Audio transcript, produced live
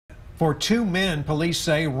for two men police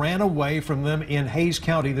say ran away from them in Hays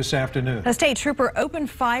County this afternoon. A state trooper opened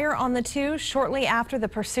fire on the two shortly after the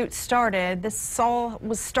pursuit started. This all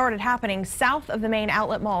was started happening south of the main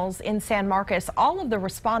outlet malls in San Marcos. All of the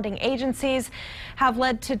responding agencies have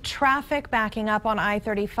led to traffic backing up on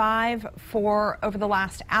I-35 for over the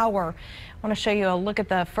last hour. I want to show you a look at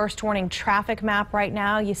the first warning traffic map right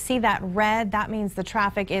now. You see that red? That means the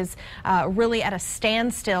traffic is really at a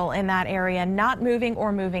standstill in that area, not moving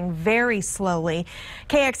or moving very slowly.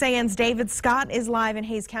 KXAN's David Scott is live in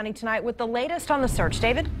Hays County tonight with the latest on the search.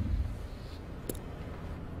 David?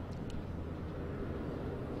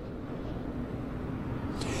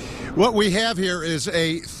 What we have here is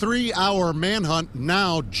a 3-hour manhunt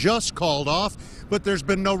now just called off, but there's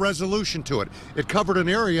been no resolution to it. It covered an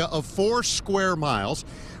area of 4 square miles,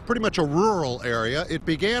 pretty much a rural area. It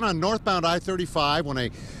began on northbound I-35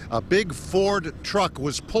 when a big Ford truck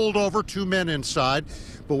was pulled over, 2 men inside.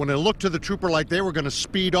 But when it looked to the trooper like they were going to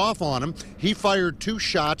speed off on him, he fired 2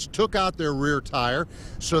 shots, took out their rear tire,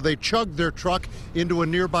 so they chugged their truck into a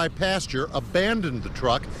nearby pasture, abandoned the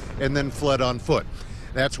truck, and then fled on foot.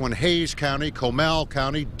 That's when Hays County, Comal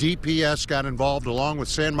County, DPS got involved along with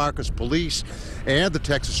San Marcos Police and the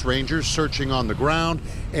Texas Rangers, searching on the ground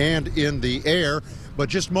and in the air. But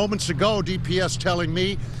just moments ago, DPS telling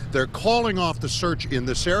me they're calling off the search in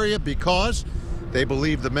this area because they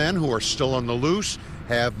believe the men who are still on the loose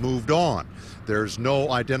have moved on. There's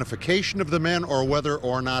no identification of the men or whether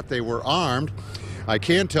or not they were armed. I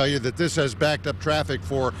can tell you that this has backed up traffic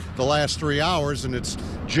for the last 3 hours, and it's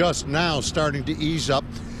just now starting to ease up.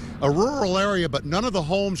 A rural area, but none of the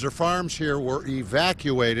homes or farms here were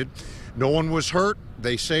evacuated. No one was hurt.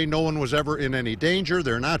 They say no one was ever in any danger.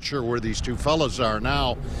 They're not sure where these 2 fellas are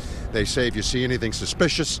now. They say if you see anything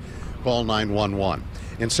suspicious, call 911.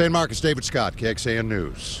 In San Marcos, David Scott, KXAN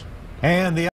News. And the